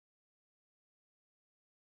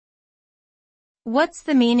What's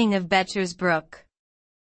the meaning of Becher's Brook?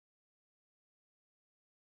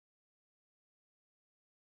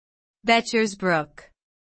 Becher's Brook.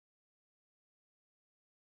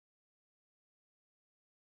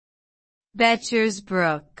 Becher's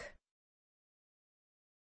Brook.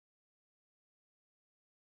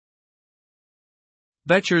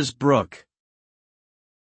 Becher's Brook.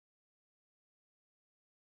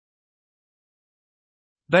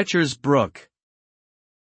 Becher's Brook.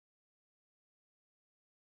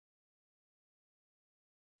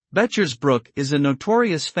 Becher's Brook is a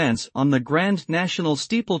notorious fence on the Grand National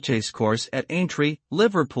Steeplechase course at Aintree,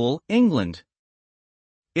 Liverpool, England.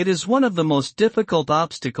 It is one of the most difficult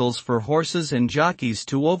obstacles for horses and jockeys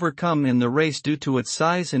to overcome in the race due to its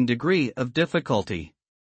size and degree of difficulty.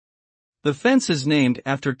 The fence is named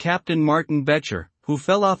after Captain Martin Becher, who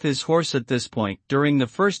fell off his horse at this point during the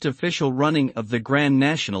first official running of the Grand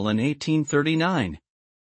National in 1839.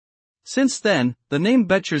 Since then, the name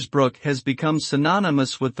Becher's Brook has become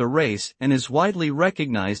synonymous with the race and is widely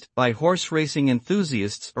recognized by horse racing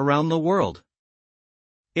enthusiasts around the world.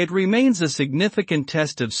 It remains a significant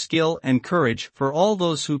test of skill and courage for all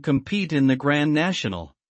those who compete in the Grand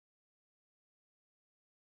National.